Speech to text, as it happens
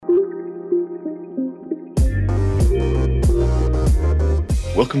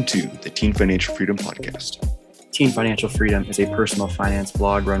Welcome to the Teen Financial Freedom Podcast. Teen Financial Freedom is a personal finance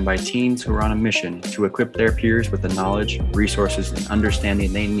blog run by teens who are on a mission to equip their peers with the knowledge, resources, and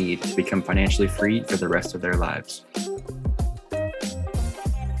understanding they need to become financially free for the rest of their lives.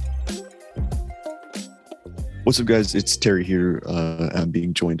 What's up, guys? It's Terry here. I'm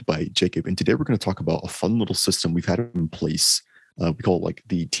being joined by Jacob, and today we're going to talk about a fun little system we've had in place. We call it like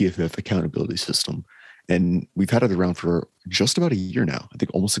the TFF accountability system. And we've had it around for just about a year now. I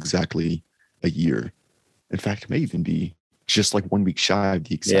think almost exactly a year. In fact, it may even be just like 1 week shy of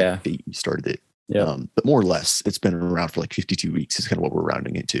the exact date we started it. Yeah. But more or less, it's been around for like 52 weeks is kind of what we're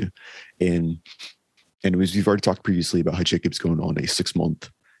rounding it to. And we've already talked previously about how Jacob's going on a 6-month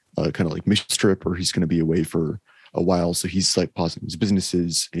kind of like mission trip, or he's going to be away for a while. So he's like pausing his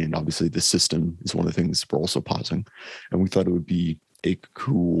businesses. And obviously the system is one of the things we're also pausing. And we thought it would be a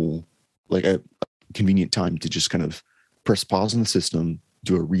cool, like a convenient time to just kind of press pause on the system,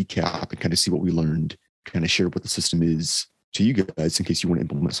 do a recap, and kind of see what we learned, kind of share what the system is to you guys in case you want to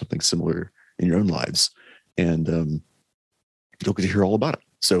implement something similar in your own lives. And you'll get to hear all about it.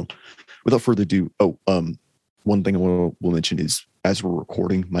 So without further ado, one thing I will mention is as we're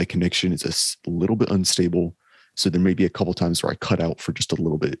recording, my connection is a little bit unstable. So there may be a couple times where I cut out for just a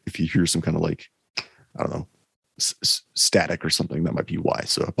little bit. If you hear some kind of like, I don't know, static or something, that might be why.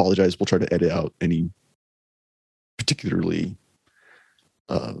 So I apologize. We'll try to edit out any particularly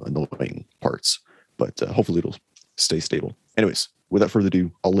annoying parts, but hopefully it'll stay stable. Anyways, without further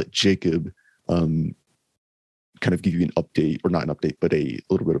ado, I'll let Jacob kind of give you an update, or not an update, but a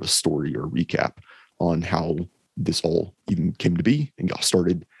little bit of a story or recap on how this all even came to be and got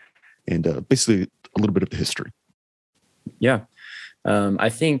started, and basically a little bit of the history. Yeah. I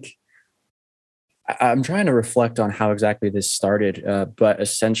think I'm trying to reflect on how exactly this started, but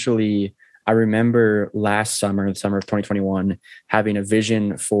essentially I remember last summer, the summer of 2021, having a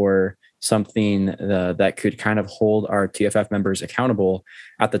vision for something that could kind of hold our TFF members accountable.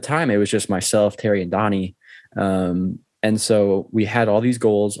 At the time, it was just myself, Terry, and Donnie. And so we had all these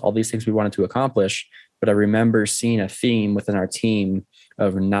goals, all these things we wanted to accomplish, but I remember seeing a theme within our team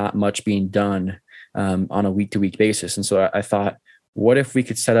of not much being done on a week-to-week basis. And so I thought, what if we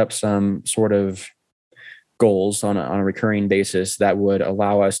could set up some sort of goals on a recurring basis that would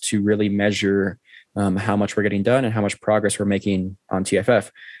allow us to really measure how much we're getting done and how much progress we're making on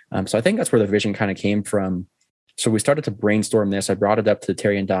TFF. So I think that's where the vision kind of came from. So we started to brainstorm this. I brought it up to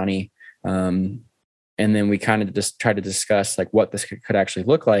Terry and Donnie. And then we kind of just tried to discuss like what this could actually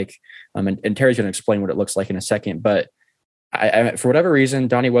look like. And Terry's going to explain what it looks like in a second. But I, for whatever reason,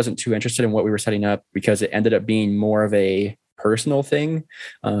 Donnie wasn't too interested in what we were setting up because it ended up being more of a personal thing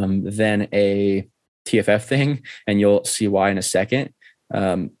than a TFF thing. And you'll see why in a second.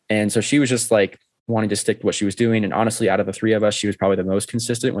 And so she was just like wanting to stick to what she was doing. And honestly, out of the three of us, she was probably the most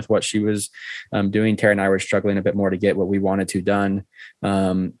consistent with what she was doing. Terry and I were struggling a bit more to get what we wanted to done.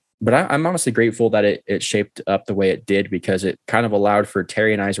 But I'm honestly grateful that it shaped up the way it did, because it kind of allowed for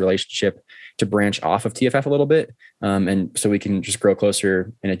Terry and I's relationship to branch off of TFF a little bit. And so we can just grow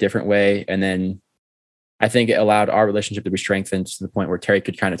closer in a different way. And then I think it allowed our relationship to be strengthened to the point where Terry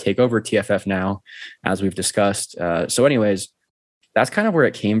could kind of take over TFF now, as we've discussed. So anyways, that's kind of where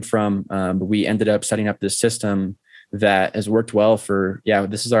it came from. We ended up setting up this system that has worked well for,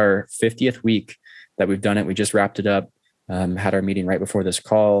 this is our 50th week that we've done it. We just wrapped it up, had our meeting right before this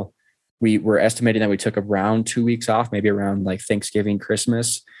call. We were estimating that we took around 2 weeks off, maybe around like Thanksgiving,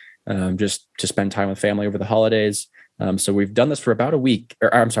 Christmas, just to spend time with family over the holidays. So we've done this for about a week,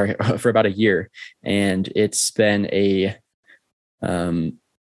 for about a year. And it's been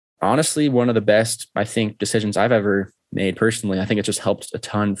honestly, one of the best, I think, decisions I've ever made personally. I think it just helped a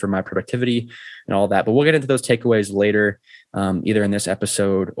ton for my productivity and all that. But we'll get into those takeaways later, either in this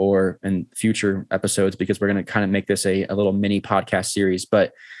episode or in future episodes, because we're going to kind of make this a little mini podcast series.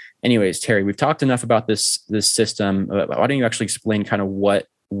 But anyways, Terry, we've talked enough about this system. Why don't you actually explain kind of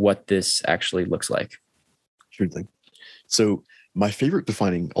what this actually looks like? Sure thing. So my favorite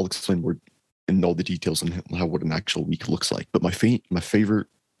defining, I'll explain more in all the details on what an actual week looks like. But my favorite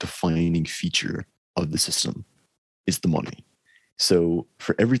defining feature of the system is the money. So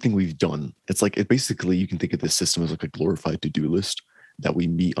for everything we've done, it's like basically you can think of this system as like a glorified to-do list that we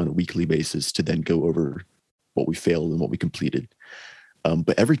meet on a weekly basis to then go over what we failed and what we completed.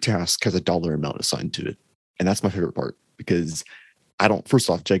 But every task has a dollar amount assigned to it. And that's my favorite part, because first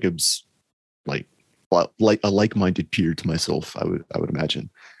off, Jacob's like a like-minded peer to myself, I would imagine.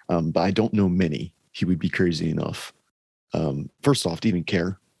 But I don't know many. He would be crazy enough, first off, to even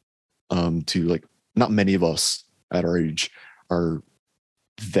care. To like, not many of us at our age are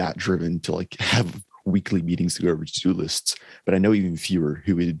that driven to like have weekly meetings to go over to-do lists, but I know even fewer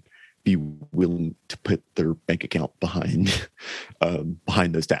who would be willing to put their bank account behind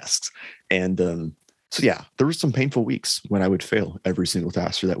behind those tasks. And so yeah, there were some painful weeks when I would fail every single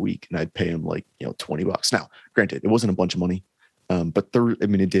task for that week, and I'd pay them like $20. Now, granted, it wasn't a bunch of money, but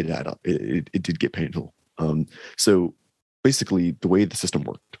it did add up. It did get painful. So basically, the way the system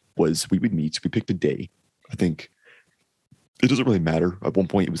worked was we would meet. We picked a day. I think it doesn't really matter. At one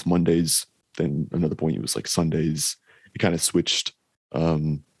point, it was Mondays. Then another point, it was like Sundays. It kind of switched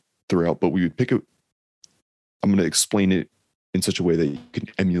throughout, but we would pick a. I'm going to explain it in such a way that you can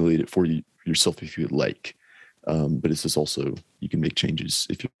emulate it for yourself if you would like. But this is also, you can make changes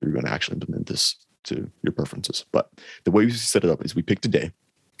if you're going to actually implement this to your preferences. But the way we set it up is we picked a day.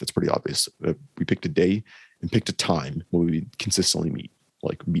 That's pretty obvious. We picked a day and picked a time when we would consistently meet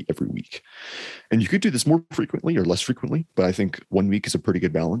every week. And you could do this more frequently or less frequently, but I think 1 week is a pretty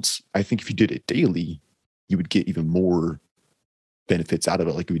good balance. I think if you did it daily, you would get even more benefits out of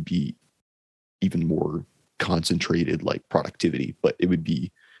it. Like it would be even more concentrated like productivity, but that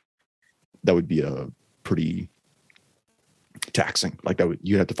would be a pretty taxing.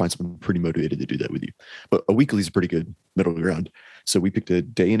 You'd have to find someone pretty motivated to do that with you. But a weekly is a pretty good middle ground. So we picked a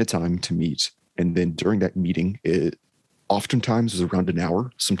day and a time to meet. And then during that meeting, it oftentimes was around an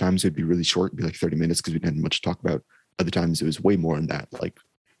hour. Sometimes it'd be really short, it'd be like 30 minutes because we didn't have much to talk about. Other times it was way more than that. Like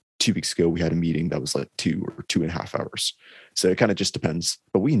 2 weeks ago, we had a meeting that was like 2 or 2.5 hours. So it kind of just depends.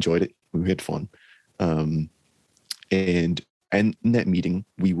 But we enjoyed it. We had fun. And in that meeting,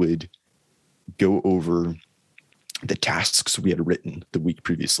 we would go over the tasks we had written the week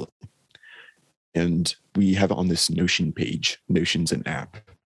previously. And we have it on this Notion page. Notion's an app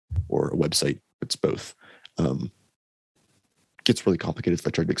or a website. It's both. Gets really complicated if I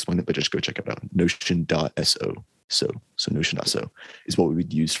tried to explain it, but just go check it out. Notion.so. So Notion.so is what we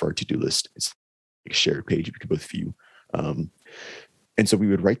would use for our to-do list. It's like a shared page we could both view. And so we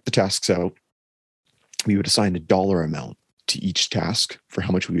would write the tasks out. We would assign a dollar amount to each task for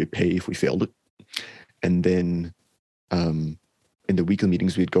how much we would pay if we failed it. And then in the weekly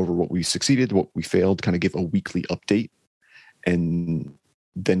meetings, we'd go over what we succeeded, what we failed, kind of give a weekly update. And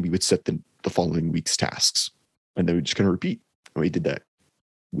then we would set the following week's tasks. And then we just kind of repeat. And we did that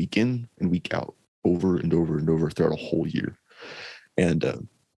week in and week out, over and over and over throughout a whole year. And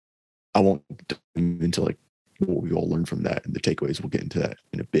I won't dive into like what we all learned from that and the takeaways. We'll get into that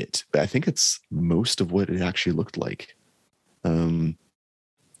in a bit. But I think it's most of what it actually looked like.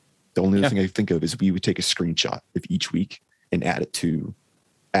 The only other thing I think of is we would take a screenshot of each week and add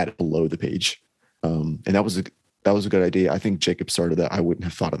it below the page. And that was a good idea. I think Jacob started that. I wouldn't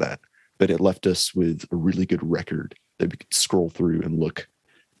have thought of that, but it left us with a really good record that we could scroll through and look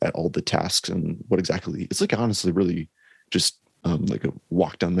at all the tasks and what exactly it's like. Honestly, really just like a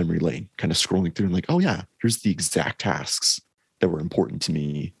walk down memory lane, kind of scrolling through and like, oh yeah, here's the exact tasks that were important to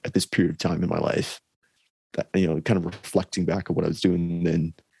me at this period of time in my life. That, kind of reflecting back on what I was doing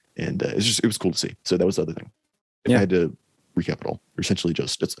then. And it was cool to see. So that was the other thing. If I had to recap it all, essentially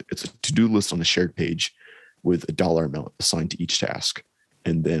just it's a to-do list on a shared page with a dollar amount assigned to each task.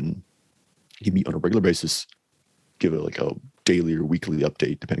 And then you meet on a regular basis, give it like a daily or weekly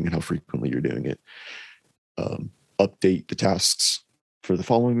update, depending on how frequently you're doing it. Update the tasks for the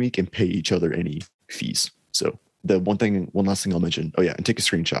following week and pay each other any fees. So the one last thing I'll mention, and take a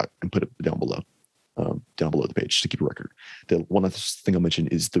screenshot and put it down below the page to keep a record. The one other thing I'll mention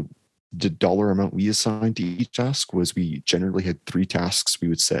is the dollar amount we assigned to each task was we generally had 3 tasks we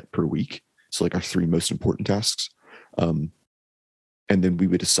would set per week. So like our 3 most important tasks. And then we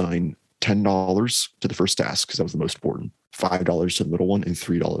would assign $10 to the first task because that was the most important, $5 to the middle one, and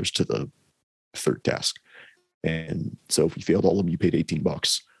 $3 to the third task. And so if we failed all of them, you paid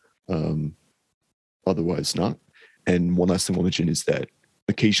 $18. Otherwise not. And one last thing I'll mention is that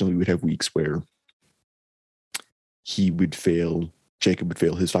occasionally we would have weeks where Jacob would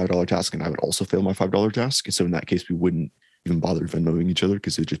fail his $5 task and I would also fail my $5 task. And so in that case, we wouldn't even bother Venmoing each other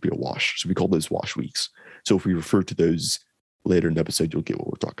because it'd just be a wash. So we call those wash weeks. So if we refer to those later in the episode, you'll get what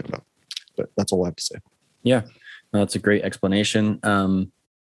we're talking about. But that's all I have to say. Yeah, no, that's a great explanation. I'm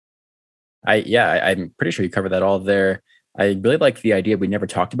pretty sure you covered that all there. I really like the idea. We never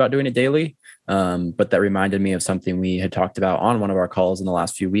talked about doing it daily, but that reminded me of something we had talked about on one of our calls in the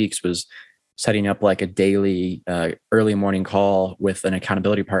last few weeks was setting up like a daily early morning call with an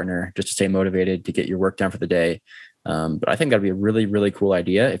accountability partner just to stay motivated to get your work done for the day. But I think that'd be a really, really cool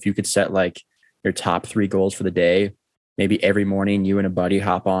idea. If you could set like your top 3 goals for the day, maybe every morning you and a buddy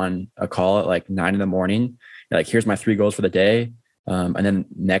hop on a call at like 9 a.m. You're like, here's my 3 goals for the day. And then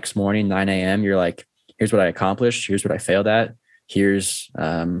next morning, 9 a.m., you're like, here's what I accomplished. Here's what I failed at. Here's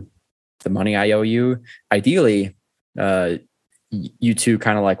the money I owe you. Ideally, you two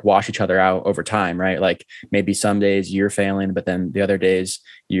kind of like wash each other out over time, right? Like maybe some days you're failing, but then the other days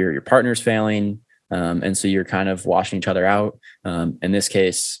your partner's failing. And so you're kind of washing each other out. In this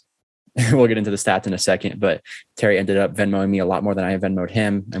case, we'll get into the stats in a second, but Terry ended up Venmoing me a lot more than I Venmoed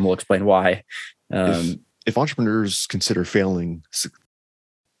him, and we'll explain why. If entrepreneurs consider failing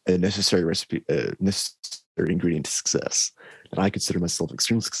a necessary recipe, necessary ingredient to success, and I consider myself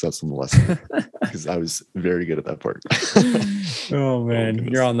extremely successful in the lesson because I was very good at that part. Oh man,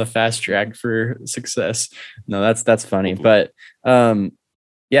 you're on the fast track for success. No, that's funny, but yeah,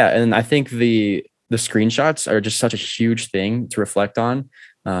 and I think the screenshots are just such a huge thing to reflect on.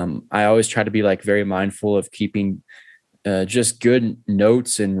 I always try to be like very mindful of keeping just good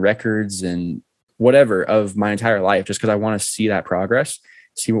notes and records and whatever of my entire life, just because I want to see that progress,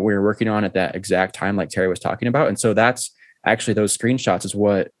 see what we were working on at that exact time, like Terry was talking about. And so that's actually, those screenshots is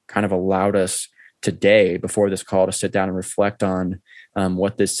what kind of allowed us today, before this call, to sit down and reflect on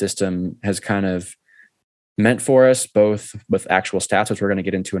what this system has kind of meant for us, both with actual stats, which we're going to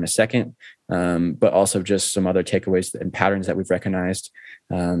get into in a second, but also just some other takeaways and patterns that we've recognized.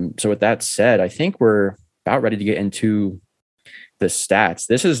 So with that said, I think we're about ready to get into the stats.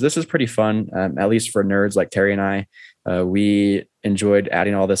 This is pretty fun, at least for nerds like Terry and I. We enjoyed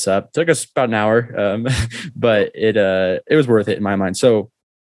adding all this up. It took us about an hour, but it was worth it in my mind. So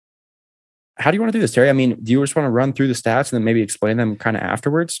how do you want to do this, Terry? I mean, do you just want to run through the stats and then maybe explain them kind of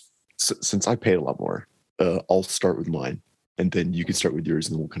afterwards? Since I paid a lot more, I'll start with mine, and then you can start with yours,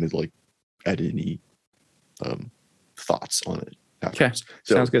 and then we'll kind of like add any thoughts on it afterwards. Okay,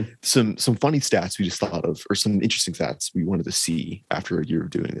 so, sounds good. Some funny stats we just thought of, or some interesting stats we wanted to see after a year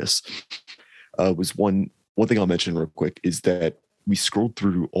of doing this, was one thing I'll mention real quick is that we scrolled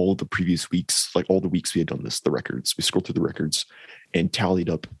through all the previous weeks, like all the weeks we had done this, the records. We scrolled through the records and tallied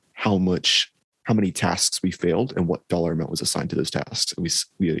up how many tasks we failed and what dollar amount was assigned to those tasks. And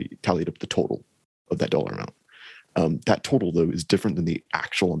we tallied up the total of that dollar amount. That total, though, is different than the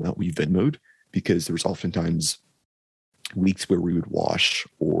actual amount we Venmoed, because there was oftentimes weeks where we would wash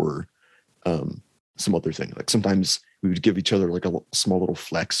or some other thing. Like sometimes we would give each other like a small little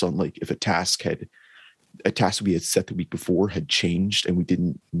flex on, like, if a task we had set the week before had changed and we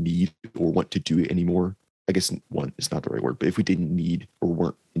didn't need or want to do it anymore. I guess one is not the right word, but if we didn't need or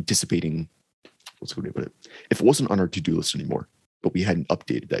weren't anticipating, what's a good way to put it? If it wasn't on our to-do list anymore, but we hadn't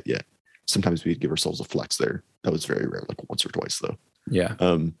updated that yet, sometimes we'd give ourselves a flex there. That was very rare, like once or twice though. Yeah.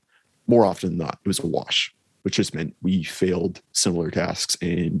 More often than not, it was a wash, which just meant we failed similar tasks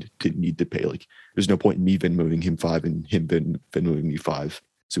and didn't need to pay. Like, there's no point in me Venmoing him 5 and him Venmoing me 5.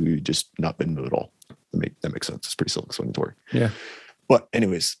 So we would just not Venmo at all. That makes sense. It's pretty self-explanatory. Yeah. But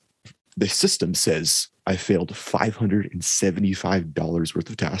anyways, the system says I failed $575 worth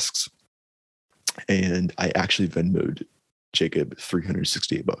of tasks, and I actually Venmoed Jacob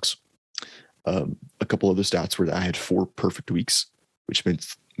 $368. A couple other stats were that I had 4 perfect weeks, which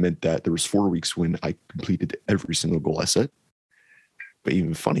meant that there was 4 weeks when I completed every single goal I set. But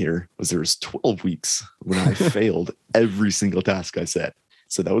even funnier was there was 12 weeks when I failed every single task I set.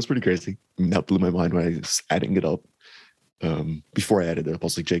 So that was pretty crazy. I mean, that blew my mind when I was adding it up. Before I added it up, I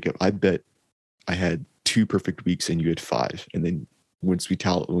was like, Jacob, I bet I had 2 perfect weeks and you had 5. And then once we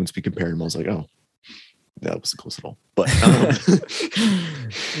compared them, I was like, oh, that wasn't close at all. But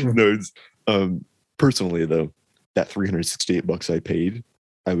no, personally though, that $368 I paid,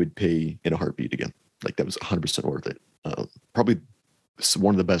 I would pay in a heartbeat again. Like, that was 100% worth it. Probably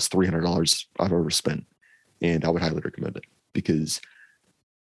one of the best $300 I've ever spent, and I would highly recommend it because,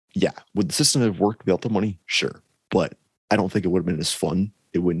 yeah, would the system have worked without the money? Sure, but I don't think it would have been as fun.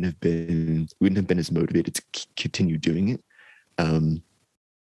 We wouldn't have been as motivated to continue doing it. And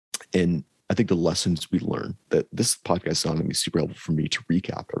I think the lessons we learned, that this podcast is going to be super helpful for me to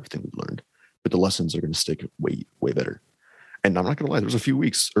recap everything we've learned, but the lessons are going to stick way, way better. And I'm not going to lie, there was a few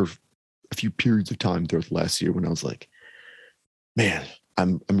weeks or a few periods of time throughout the last year when I was like, man,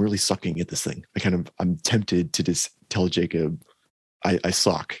 I'm really sucking at this thing. I'm tempted to just tell Jacob I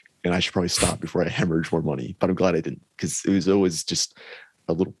suck and I should probably stop before I hemorrhage more money. But I'm glad I didn't, because it was always just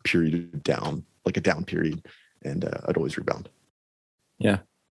a little period of down, like a down period, and I'd always rebound. Yeah,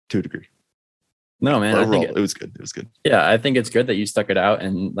 to a degree. No, man, overall, I think it was good. It was good. Yeah, I think it's good that you stuck it out,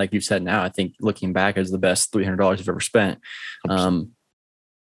 and like you said, now I think looking back is the best $300 you've ever spent.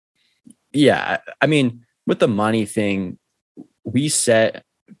 Yeah, I mean, with the money thing, we set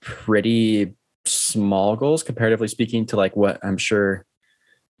pretty small goals comparatively speaking to like what I'm sure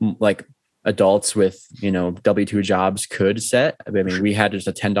like adults with, W-2 jobs could set. I mean, we had just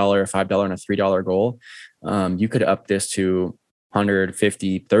a $10, a $5, and a $3 goal. You could up this to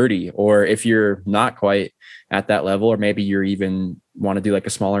 150, 30. Or if you're not quite at that level, or maybe you're even want to do like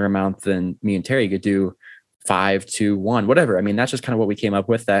a smaller amount than me and Terry, you could do 5, 2, 1, whatever. I mean, that's just kind of what we came up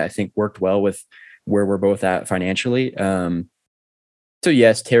with that I think worked well with where we're both at financially. So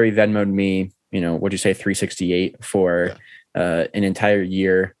yes, Terry Venmoed me, what'd you say, 368 for an entire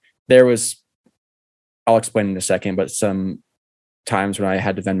year. There was, I'll explain in a second, but some times when I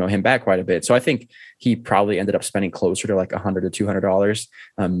had to Venmo him back quite a bit. So I think he probably ended up spending closer to like $100 to $200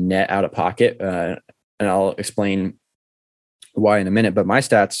 net out of pocket. And I'll explain why in a minute. But my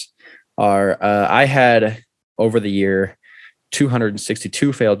stats are, I had over the year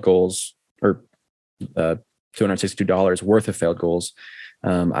 262 failed goals, or $262 worth of failed goals.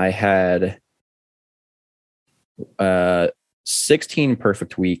 I had 16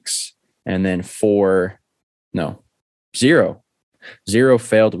 perfect weeks, and then zero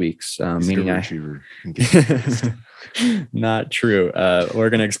failed weeks, meaning not true. We're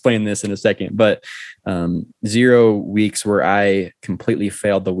going to explain this in a second, but 0 weeks where I completely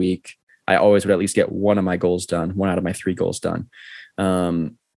failed the week. I always would at least get one of my goals done, 1 out of my 3 goals done.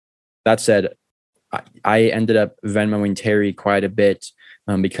 That said, I ended up Venmoing Terry quite a bit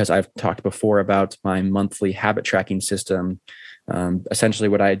because I've talked before about my monthly habit tracking system. Essentially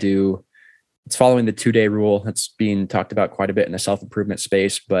what I do, it's following the 2-day rule. That's being talked about quite a bit in the self-improvement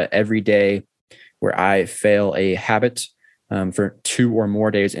space, but every day where I fail a habit for 2 or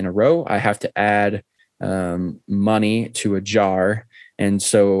more days in a row, I have to add money to a jar. And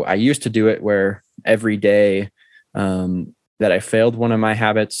so I used to do it where every day that I failed one of my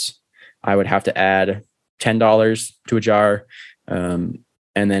habits, I would have to add $10 to a jar. And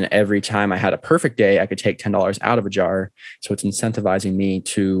then every time I had a perfect day, I could take $10 out of a jar. So it's incentivizing me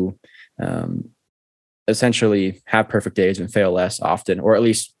to essentially have perfect days and fail less often, or at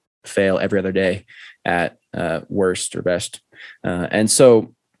least fail every other day at worst or best. And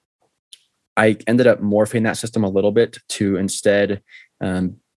so I ended up morphing that system a little bit to instead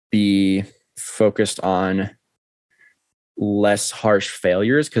be focused on less harsh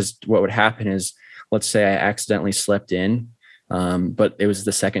failures. Because what would happen is, let's say I accidentally slept in, but it was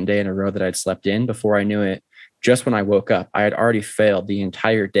the second day in a row that I'd slept in. Before I knew it, just when I woke up, I had already failed the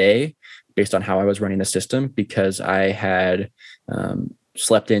entire day based on how I was running the system, because I had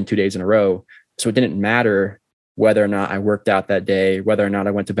slept in 2 days in a row. So it didn't matter whether or not I worked out that day, whether or not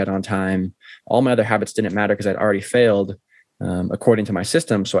I went to bed on time. All my other habits didn't matter because I'd already failed according to my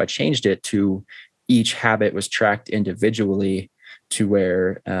system. So I changed it to each habit was tracked individually, to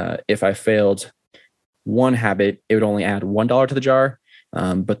where if I failed one habit, it would only add $1 to the jar.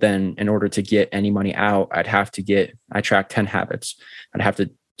 But then in order to get any money out, I tracked 10 habits. I'd have to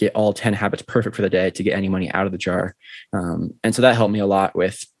get all 10 habits perfect for the day to get any money out of the jar. And so that helped me a lot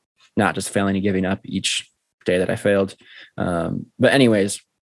with not just failing and giving up each day that I failed. But anyways,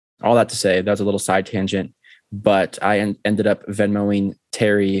 all that to say, that was a little side tangent, but I ended up Venmoing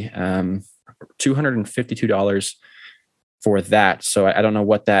Terry $252 for that. So I don't know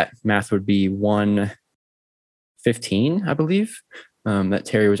what that math would be, 115, I believe, that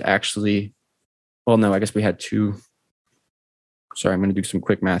Terry was actually, well, no, I guess we had 2. Sorry, I'm going to do some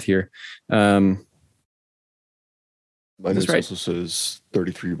quick math here. Mine right? Also says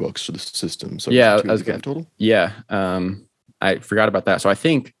 $33 for the system. So yeah, that's good total. Yeah, I forgot about that. So I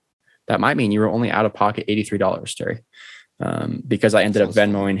think that might mean you were only out of pocket $83, Terry, because I ended up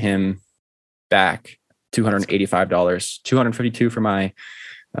Venmoing him back $285, $252 for my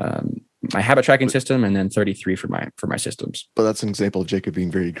my habit tracking system, and then $33 for my systems. But that's an example of Jacob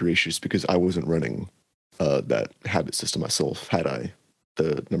being very gracious, because I wasn't running that habit system myself. Had I,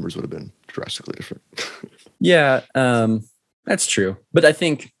 the numbers would have been drastically different. Yeah, that's true. But I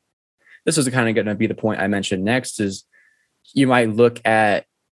think this is kind of going to be the point I mentioned next, is you might look at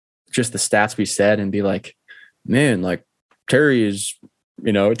just the stats we said and be like, man, like Terry is,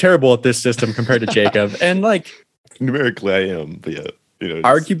 terrible at this system compared to Jacob. And like, numerically I am, but yeah.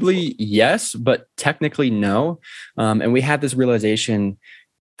 Arguably, yes, but technically no. And we had this realization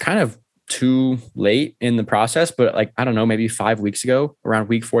kind of too late in the process, but like, I don't know, maybe 5 weeks ago, around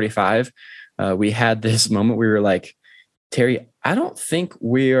week 45, we had this moment where we were like, Terry, I don't think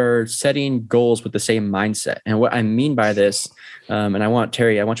we are setting goals with the same mindset. And what I mean by this, and I want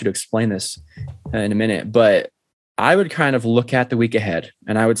you to explain this in a minute, but I would kind of look at the week ahead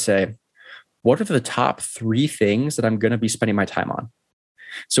and I would say, what are the top 3 things that I'm going to be spending my time on?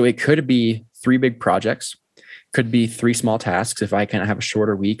 So it could be 3 big projects, could be 3 small tasks if I can have a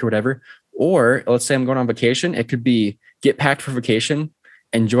shorter week or whatever. Or let's say I'm going on vacation. It could be get packed for vacation,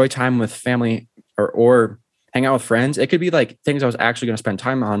 enjoy time with family, or hang out with friends. It could be like things I was actually going to spend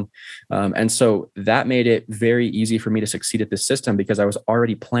time on. And so that made it very easy for me to succeed at this system because I was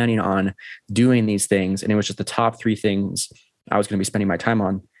already planning on doing these things. And it was just the top 3 things I was going to be spending my time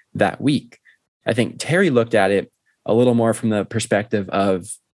on that week. I think Terry looked at it a little more from the perspective of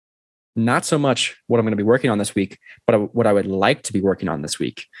not so much what I'm going to be working on this week, but what I would like to be working on this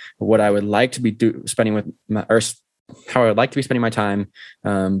week, what I would like to be spending with my, or how I would like to be spending my time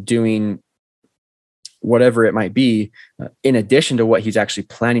doing whatever it might be, in addition to what he's actually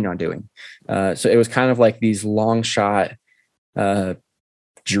planning on doing. So it was kind of like these long shot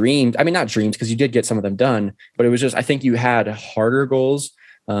dreams. I mean, not dreams, because you did get some of them done, but it was just, I think you had harder goals.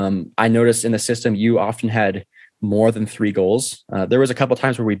 I noticed in the system, you often had more than 3 goals. There was a couple of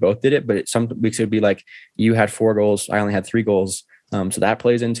times where we both did it, but some weeks it would be like you had 4 goals. I only had 3 goals. So that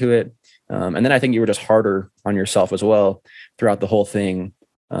plays into it. And then I think you were just harder on yourself as well throughout the whole thing.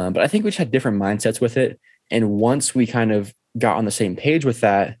 But I think we just had different mindsets with it. And once we kind of got on the same page with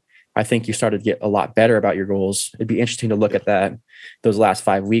that, I think you started to get a lot better about your goals. It'd be interesting to look at that those last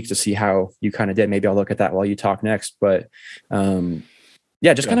 5 weeks to see how you kind of did. Maybe I'll look at that while you talk next. But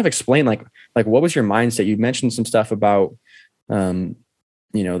kind of explain like what was your mindset? You mentioned some stuff about that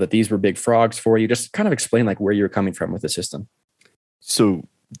these were big frogs for you. Just kind of explain like where you're coming from with the system. So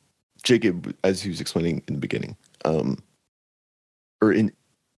Jacob, as he was explaining in the beginning,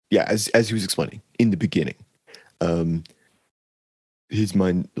 as he was explaining in the beginning, his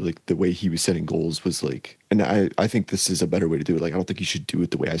mind, like the way he was setting goals was like, and I think this is a better way to do it. Like, I don't think you should do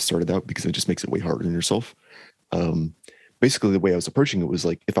it the way I started out because it just makes it way harder on yourself. Basically the way I was approaching it was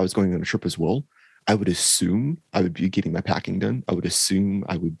like, if I was going on a trip as well, I would assume I would be getting my packing done. I would assume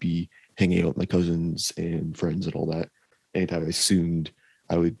I would be hanging out with my cousins and friends and all that. And I assumed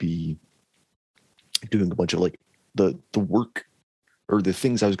I would be doing a bunch of like the work or the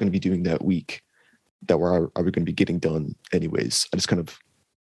things I was going to be doing that week that were going to be getting done anyways. I just kind of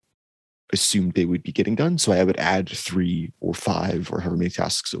assumed they would be getting done. So I would add 3 or 5 or however many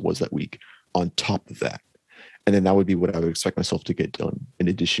tasks it was that week on top of that. And then that would be what I would expect myself to get done in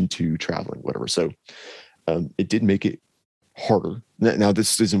addition to traveling, whatever. So it did make it harder. Now,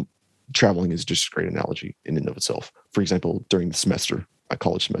 this isn't, traveling is just a great analogy in and of itself. For example, during the semester, my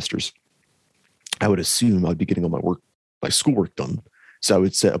college semesters, I would assume I'd be getting all my schoolwork done. So I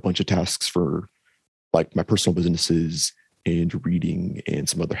would set a bunch of tasks for like my personal businesses and reading and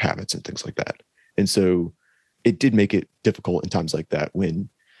some other habits and things like that. And so it did make it difficult in times like that when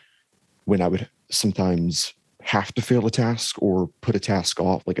I would sometimes have to fail a task or put a task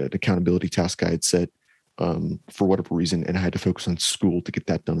off, like an accountability task I had set for whatever reason, and I had to focus on school to get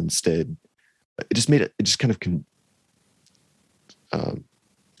that done instead. It just kind of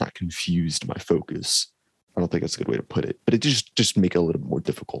not confused my focus. I don't think that's a good way to put it, but it just make it a little bit more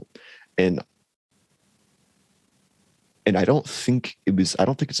difficult. And I don't think it's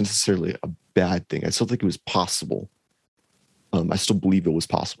necessarily a bad thing. I still think it was possible. I still believe it was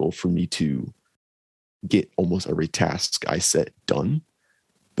possible for me to get almost every task I set done,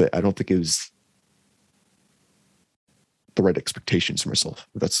 but I don't think it was the right expectations for myself.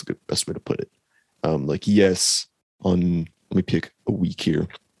 That's the best way to put it. Yes, let me pick a week here.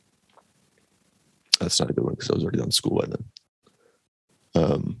 That's not a good one because I was already done school by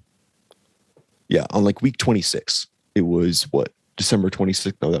then. On like week 26, it was December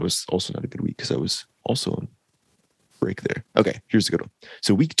 26th. No, that was also not a good week because I was also on break there. Okay, here's a good one.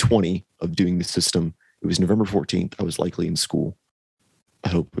 So week 20 of doing the system, it was November 14th. I was likely in school. I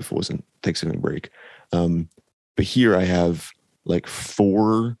hope if it wasn't Thanksgiving break. But here I have like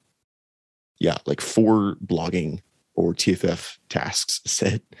 4 blogging or TFF tasks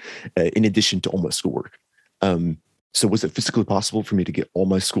set in addition to all my schoolwork. So was it physically possible for me to get all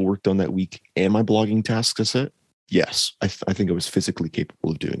my schoolwork done that week and my blogging tasks set? Yes, I think I was physically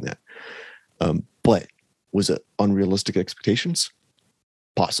capable of doing that. But was it unrealistic expectations?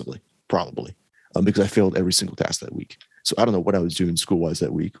 Possibly, probably, because I failed every single task that week. So I don't know what I was doing school-wise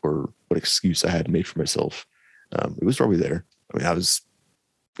that week or what excuse I had made for myself. It was probably there. I mean, I was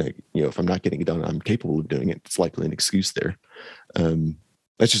like, if I'm not getting it done, I'm capable of doing it. It's likely an excuse there.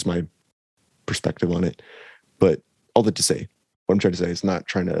 That's just my perspective on it. But all that to say, what I'm trying to say is not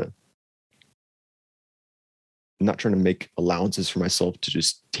trying to make allowances for myself to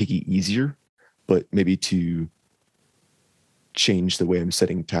just take it easier, but maybe to change the way I'm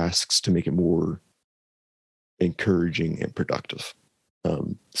setting tasks to make it more encouraging and productive.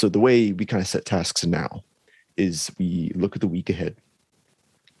 So the way we kind of set tasks now is we look at the week ahead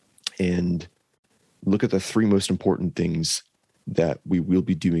and look at the 3 most important things that we will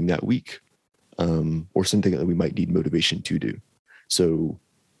be doing that week, or something that we might need motivation to do. So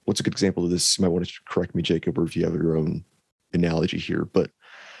what's a good example of this? You might want to correct me, Jacob, or if you have your own analogy here. But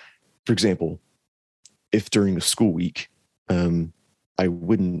for example, if during a school week, I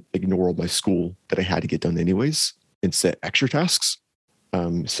wouldn't ignore all my school that I had to get done anyways and set extra tasks.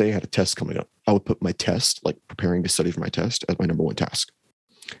 Say I had a test coming up, I would put my test, like preparing to study for my test, as my number one task.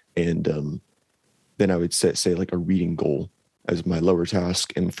 And then I would say like a reading goal as my lower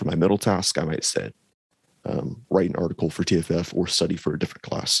task. And for my middle task, I might set write an article for TFF or study for a different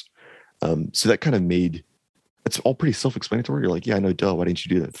class. So that kind of made, it's all pretty self-explanatory. You're like, yeah, I know, duh, why didn't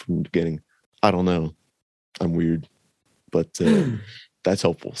you do that from the beginning? I don't know. I'm weird, but that's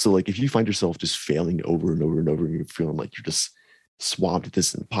helpful. So like if you find yourself just failing over and over and over, and you're feeling like you're just swamped at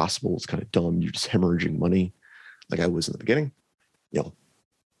this, impossible, it's kind of dumb, you're just hemorrhaging money like I was in the beginning,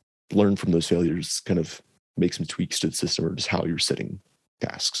 learn from those failures, kind of make some tweaks to the system or just how you're setting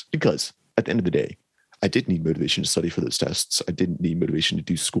tasks. Because at the end of the day, I did need motivation to study for those tests. I didn't need motivation to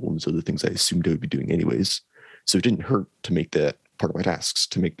do school and those other things I assumed I would be doing anyways. So it didn't hurt to make that part of my tasks,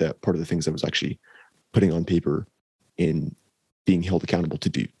 to make that part of the things I was actually putting on paper and being held accountable to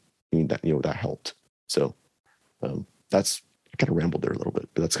do. I mean, that helped. So that's, I kind of rambled there a little bit,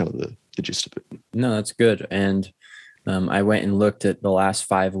 but that's kind of the gist of it. No, that's good. And I went and looked at the last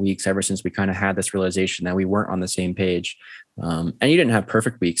 5 weeks ever since we kind of had this realization that we weren't on the same page. And you didn't have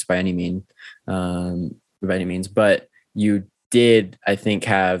perfect weeks by any means, but you did, I think,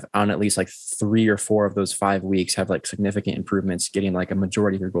 have on at least like 3 or 4 of those 5 weeks have like significant improvements, getting like a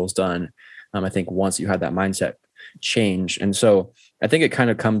majority of your goals done. I think once you had that mindset change. And so I think it kind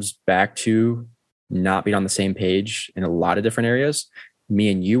of comes back to not being on the same page in a lot of different areas.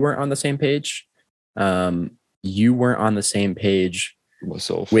 Me and you weren't on the same page. You weren't on the same page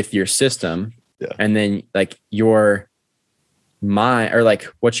myself with your system. Yeah. And then like your mind, or like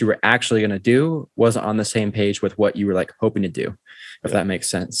what you were actually going to do wasn't on the same page with what you were like hoping to do, if that makes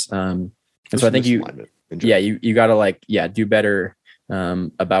sense. And so I think you got to do better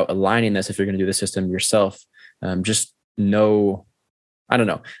about aligning this. If you're going to do the system yourself, just know, I don't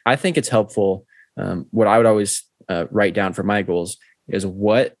know. I think it's helpful. What I would always write down for my goals is,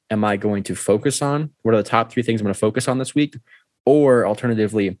 what am I going to focus on? What are the top 3 things I'm going to focus on this week? Or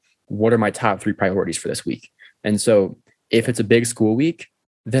alternatively, what are my top 3 priorities for this week? And so if it's a big school week,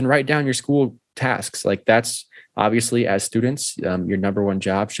 then write down your school tasks. Like that's obviously, as students, your number one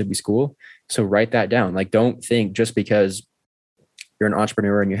job should be school. So write that down. Like, don't think just because you're an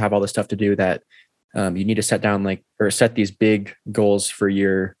entrepreneur and you have all this stuff to do that you need to set these big goals for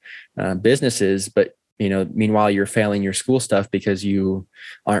your businesses. But meanwhile, you're failing your school stuff because you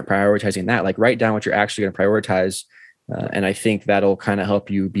aren't prioritizing that. Like, write down what you're actually going to prioritize. And I think that'll kind of help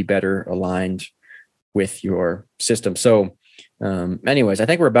you be better aligned with your system. So anyways, I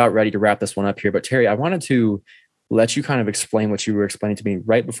think we're about ready to wrap this one up here. But Terry, I wanted to let you kind of explain what you were explaining to me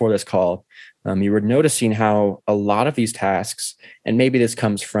right before this call. You were noticing how a lot of these tasks, and maybe this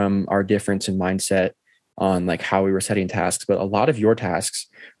comes from our difference in mindset on like how we were setting tasks, but a lot of your tasks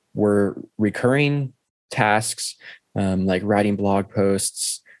were recurring tasks, like writing blog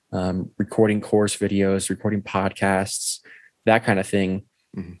posts, recording course videos, recording podcasts, that kind of thing.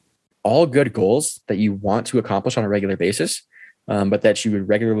 Mm-hmm. All good goals that you want to accomplish on a regular basis, but that you would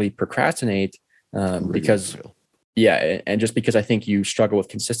regularly procrastinate because, and just because I think you struggle with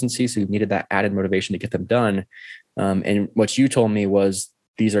consistency, so you needed that added motivation to get them done. And what you told me was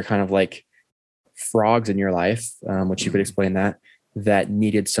these are kind of like frogs in your life, which you could explain that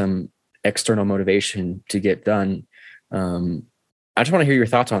needed some external motivation to get done. I just want to hear your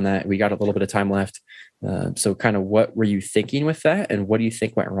thoughts on that. We got a little bit of time left. So kind of what were you thinking with that? And what do you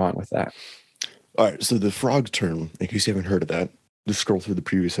think went wrong with that? All right. So the frog term, in case you haven't heard of that, just scroll through the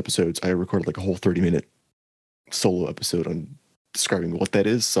previous episodes. I recorded like a whole 30-minute solo episode on describing what that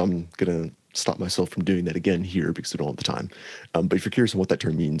is. So I'm going to stop myself from doing that again here because I don't have the time. But if you're curious on what that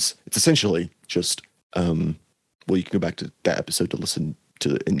term means, it's essentially just, you can go back to that episode to listen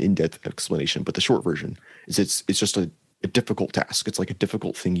to an in-depth explanation. But the short version is it's just a difficult task. It's like a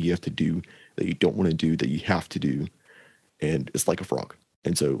difficult thing you have to do that you don't want to do, that you have to do. And it's like a frog.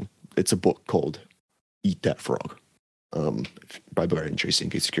 And so it's a book called Eat That Frog, by Byron Tracy,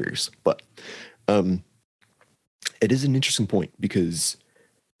 in case you're curious. But it is an interesting point because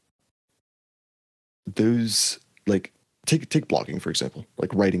those, like, take blogging, for example,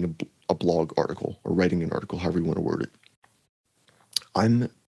 like writing a blog article or writing an article, however you want to word it. I'm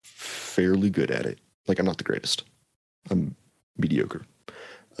fairly good at it. Like, I'm not the greatest. I'm mediocre.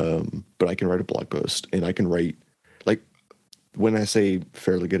 But I can write a blog post, and I can write, like, when I say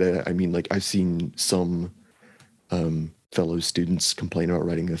fairly good at it, I mean, like, I've seen some fellow students complain about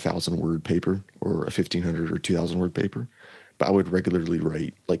writing a 1,000-word paper or a 1,500 or 2,000-word paper. but I would regularly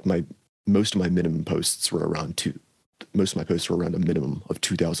write like most of my minimum posts were around most of my posts were around a minimum of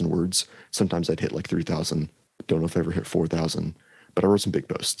 2,000 words. Sometimes I'd hit like 3,000. Don't know if I ever hit 4,000, but I wrote some big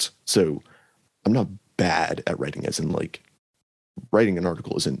posts. So I'm not bad at writing, as in like writing an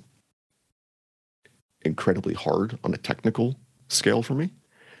article isn't incredibly hard on a technical scale for me.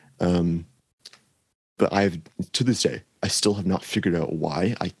 But to this day, I still have not figured out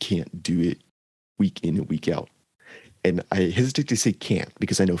why I can't do it week in and week out. And I hesitate to say can't,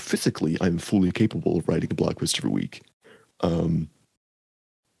 because I know physically I'm fully capable of writing a blog post every week.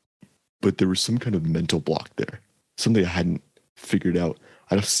 But there was some kind of mental block there, something I hadn't figured out.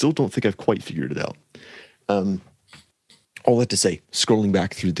 I still don't think I've quite figured it out. All that to say, scrolling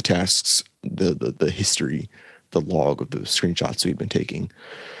back through the tasks, the history, the log of the screenshots we'd been taking,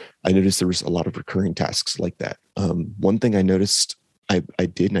 I noticed there was a lot of recurring tasks like that. One thing I noticed I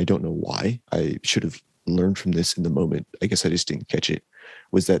did, and I don't know why, I should have learned from this in the moment, I guess I just didn't catch it,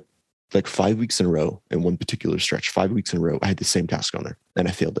 was that like 5 weeks in a row, in one particular stretch, 5 weeks in a row, I had the same task on there, and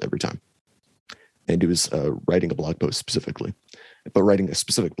I failed it every time. And it was writing a blog post specifically, but writing a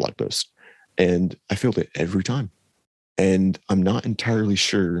specific blog post. And I failed it every time. And I'm not entirely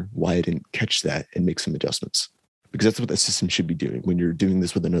sure why I didn't catch that and make some adjustments, because that's what the system should be doing when you're doing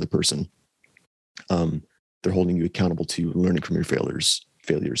this with another person. They're holding you accountable to learning from your failures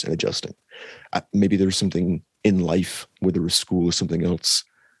and adjusting. Maybe there's something in life, whether it was school or something else,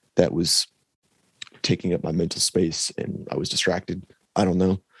 that was taking up my mental space and I was distracted. I don't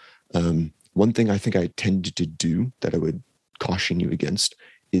know. One thing I think I tended to do that I would caution you against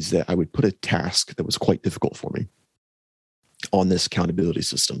is that I would put a task that was quite difficult for me on this accountability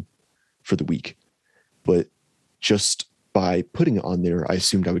system for the week. But just by putting it on there, I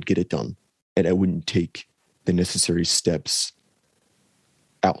assumed I would get it done and I wouldn't take the necessary steps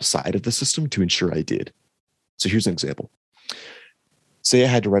outside of the system to ensure I did. So here's an example. Say I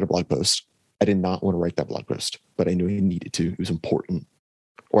had to write a blog post. I did not want to write that blog post, but I knew I needed to. It was important.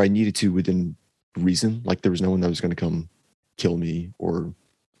 Or I needed to within reason. Like there was no one that was going to come kill me or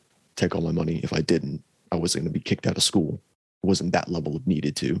take all my money. If I didn't, I wasn't going to be kicked out of school. It wasn't that level of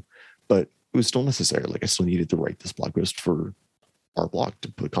needed to, but it was still necessary. Like I still needed to write this blog post for our blog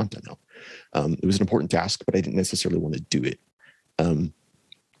to put content out. It was an important task, but I didn't necessarily want to do it.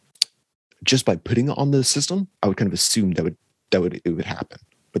 Just by putting it on the system, I would kind of assume it would happen,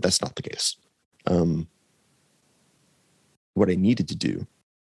 but that's not the case. What I needed to do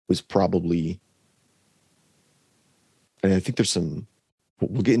was probably, and I think there's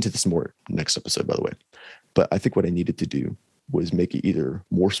we'll get into this more next episode, by the way, but I think what I needed to do was make it either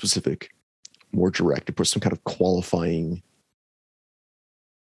more specific, more direct, to put some kind of qualifying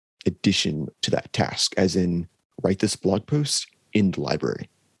addition to that task, as in write this blog post in the library,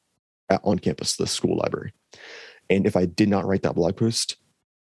 on campus, the school library. And if I did not write that blog post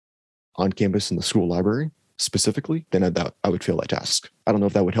on campus in the school library specifically, then I would fail that task. I don't know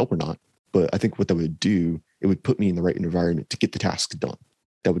if that would help or not, but I think what that would do, it would put me in the right environment to get the task done.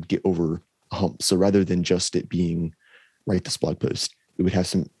 That would get over a hump. So rather than just it being write this blog post, it would have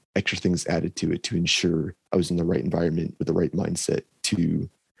some extra things added to it to ensure I was in the right environment with the right mindset to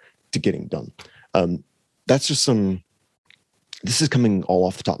getting done. That's just this is coming all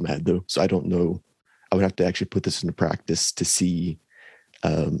off the top of my head though. So I don't know. I would have to actually put this into practice to see,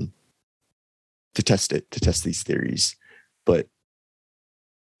 to test these theories. But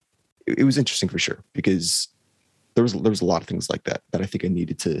it was interesting for sure, because there was a lot of things like that I think I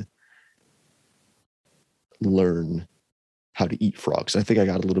needed to learn how to eat frogs. I think I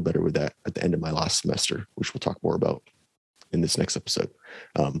got a little better with that at the end of my last semester, which we'll talk more about in this next episode.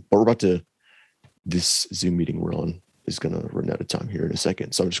 But this Zoom meeting we're on is going to run out of time here in a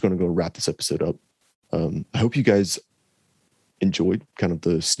second. So I'm just going to go wrap this episode up. I hope you guys enjoyed kind of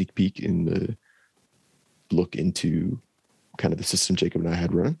the sneak peek in the look into kind of the system Jacob and I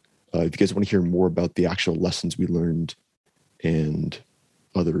had running. If you guys want to hear more about the actual lessons we learned and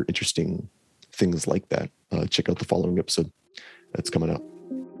other interesting things like that, check out the following episode that's coming out.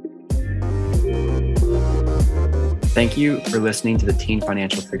 Thank you for listening to the Teen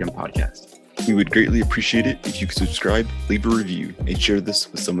Financial Freedom Podcast. We would greatly appreciate it if you could subscribe, leave a review, and share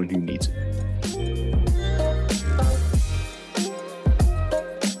this with someone who needs it.